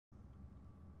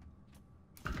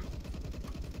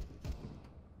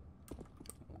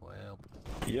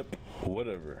Yep,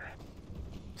 whatever.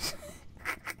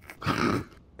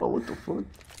 Oh, what the fuck?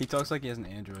 He talks like he has an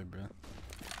Android, bro.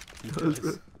 He does,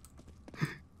 does. bro.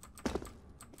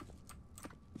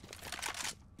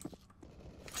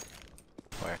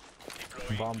 Where?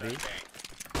 Bomb B.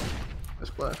 That's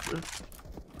flash, bro.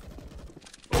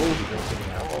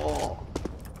 Oh.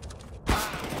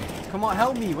 Come on,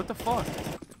 help me. What the fuck?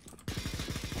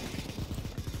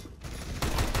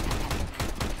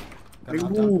 Got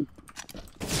knocked out.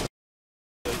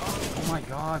 Oh my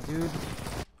god, dude.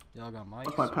 Y'all got mics.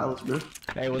 Fuck my palace, bro.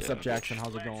 Hey, what's up, Jackson?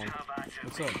 How's it going?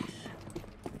 What's up?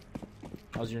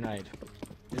 How's your night?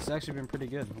 It's actually been pretty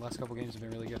good. The last couple games have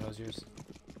been really good. How's yours?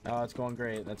 Oh, it's going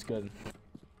great. That's good.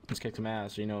 Let's kick some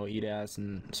ass, you know, eat ass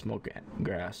and smoke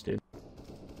grass, dude.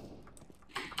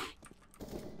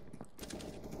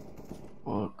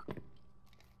 Fuck.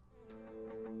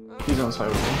 He's on side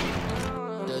with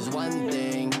me. There's one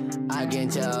thing I can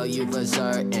tell you for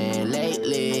certain.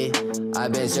 Lately,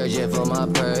 I've been searching for my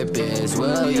purpose.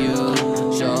 Will you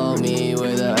show me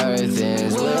where the earth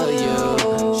is? Will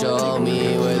you show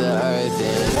me where the earth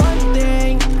is? One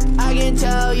thing I can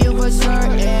tell you for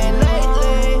certain.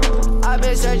 Lately, I've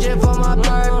been searching for my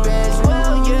purpose.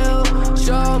 Will you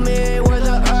show me where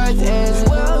the earth is?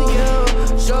 Will you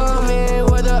show me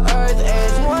where the earth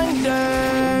is? One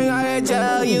thing I can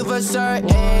tell you for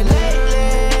certain.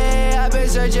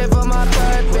 Searching for my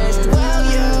purpose. Will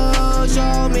you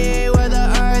show me where the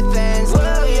earth ends?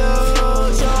 Will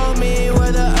you show me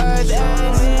where the earth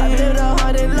ends? I lived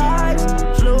 100 lives,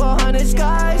 flew 100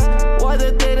 skies, was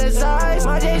the thinnest eyes.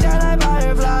 My days shine like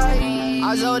firefly.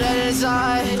 I so dead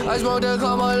inside, I smoke to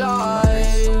come alive.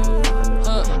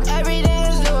 Every day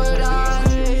is do or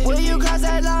die. Will you cross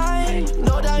that line?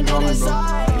 No doubt to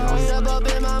decide. Step up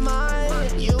in my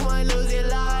mind, you might lose your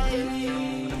life.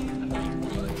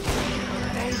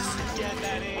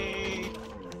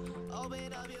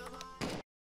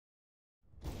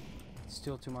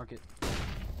 Still to market.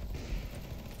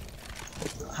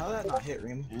 How did that not hit,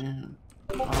 Reem? Yeah.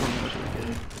 I don't know what you're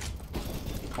getting.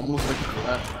 Almost like a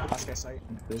collapse. Last guy sight.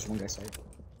 There's one guy sight.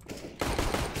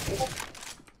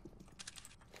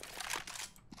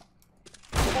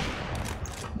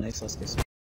 Nice, last guy sight.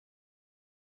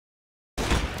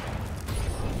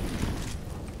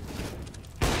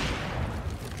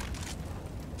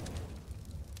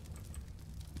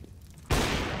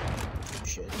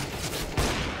 Shit.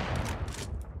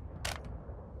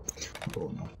 Oh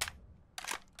no.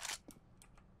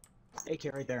 AK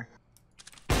right there.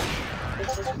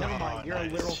 Never mind, you're a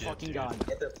literal shit, fucking dude. god.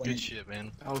 Get that plane. Good shit,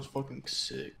 man. That was fucking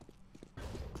sick.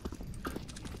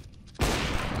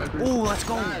 Oh, let's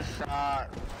go. Nice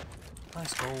shot.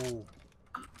 Let's go.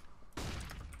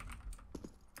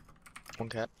 One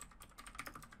cat.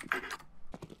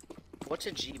 What's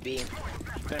a GB?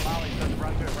 Then Molly, just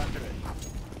run through it, run through it.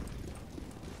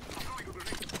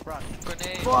 Run.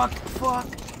 Grenade. Fuck, fuck.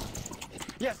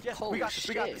 Yes, yes, Holy we got this,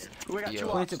 we got this. We got Yo. two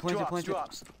Plant ops, it, plant two it, plant ops, two it.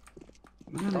 ops.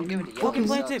 Don't give it to you. Fucking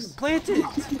plant it, plant it.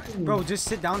 Bro, just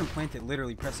sit down and plant it.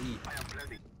 Literally, press E.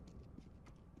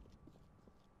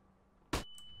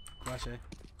 Flash A.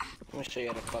 Let me show you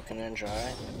how to fucking ninja,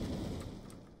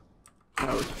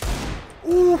 alright?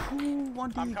 Ooh,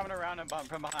 1D. I'm coming around and bump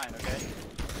from behind, okay?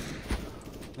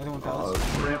 Another one palace.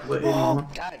 Ramp lit anyone.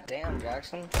 God damn,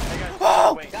 Jackson.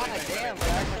 Oh! God damn,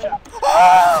 Jackson.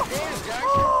 Oh! Damn, Jackson.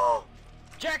 Oh!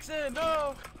 Jackson,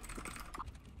 no!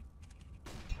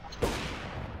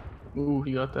 Ooh,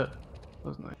 he got that. That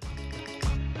was nice.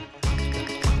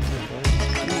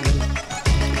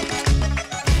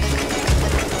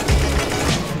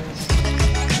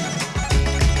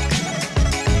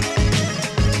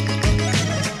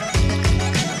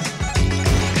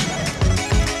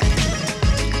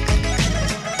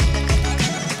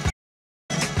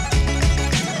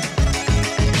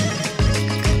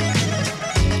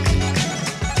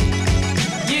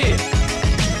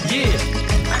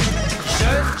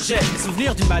 J'ai le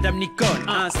souvenir d'une Madame Nicole,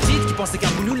 un style qui pensait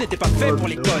qu'un boulot n'était pas fait pour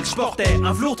l'école. Je portais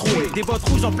un velours troué, des bottes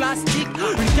rouges en plastique,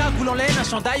 une cagoule en laine, un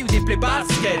chandail ou des plaies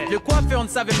baskets. Le coiffeur ne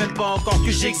savait même pas encore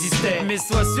que j'existais. Mais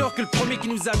sois sûr que le premier qui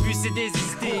nous a vu c'est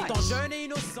désisté. Tant jeune et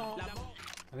innocent.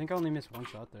 I think I only missed one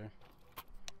shot there.